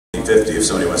50-50 if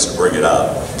somebody wants to bring it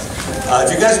up.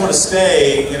 If you guys want to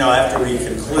stay, you know, after we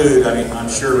conclude, I mean, I'm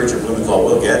sure Richard Blumenthal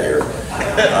will get here.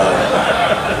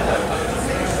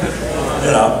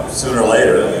 You know, sooner or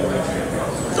later.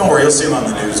 Don't worry, you'll see him on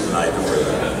the news tonight. Don't worry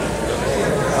about it.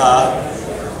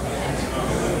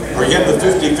 Are we getting the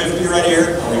 50-50 right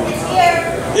here?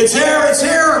 It's here! It's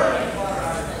here!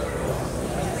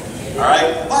 All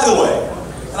right. By the way,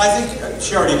 and I think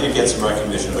she already did get some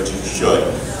recognition, but you should.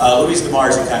 Louise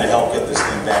DeMars, who kind of helped get this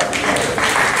thing back together.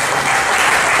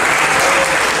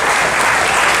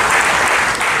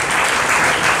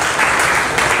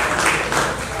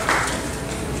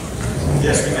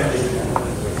 Yes, we can do.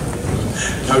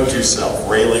 Note to self,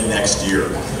 railing next year.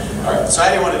 All right, so how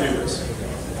do you want to do this?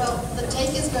 Well, the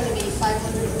take is going to be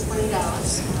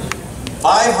 $520.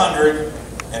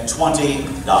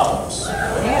 $520.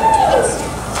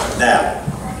 Now,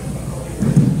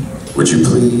 would you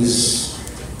please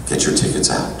get your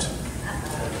tickets out?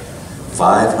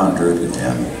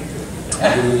 $520.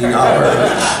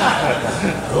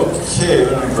 Okay,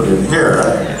 let me put it in here.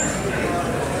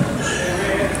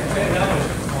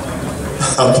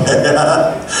 Okay.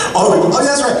 Oh,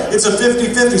 that's right. It's a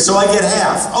 50-50, so I get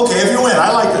half. Okay, if you win, I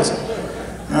like this.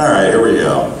 All right, here we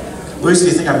go. Louise, do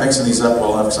you think I'm mixing these up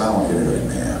well enough? Because I don't want to get anything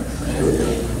mad. Here we go.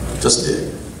 Just dig.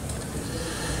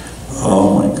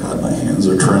 Oh my God, my hands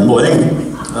are trembling.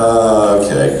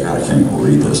 Okay, God, I can't even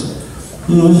read this.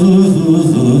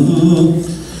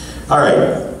 All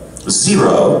right.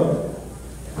 0,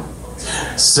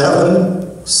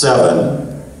 7,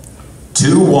 7,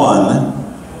 2, 1,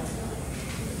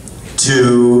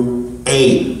 2,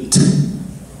 8.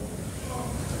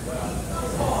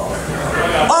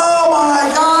 Oh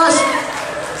my gosh!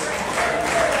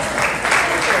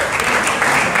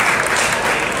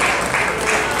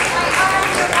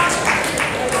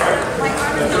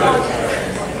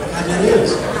 And it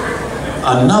is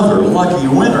another lucky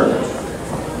winner.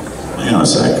 Hang on a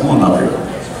sec, come on up here.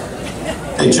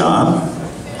 Hey, John.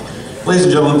 Ladies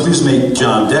and gentlemen, please meet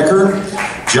John Decker.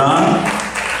 John,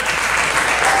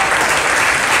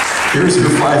 here's your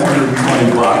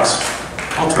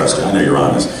 $520. I'll trust you, I know you're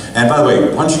honest. And by the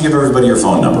way, why don't you give everybody your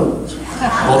phone number?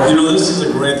 Well, you know, this is a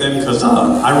great thing because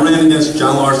I ran against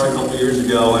John Larson a couple years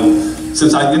ago, and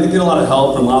since I didn't get a lot of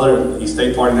help from other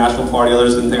state party, national party,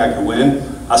 others didn't think I could win,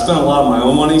 I spent a lot of my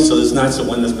own money, so it's nice to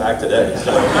win this back today.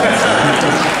 So.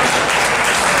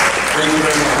 Thank you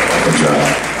very much. Good job.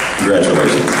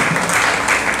 Congratulations.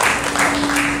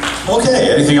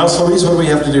 Okay, anything else, Louise? What do we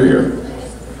have to do here?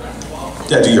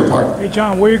 Yeah, do your part. Hey,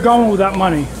 John, where are you going with that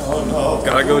money? Oh, no.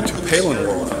 Gotta go to Palin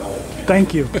World.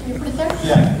 Thank you.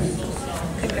 Yeah.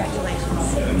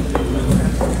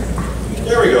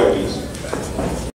 There we go, Louise.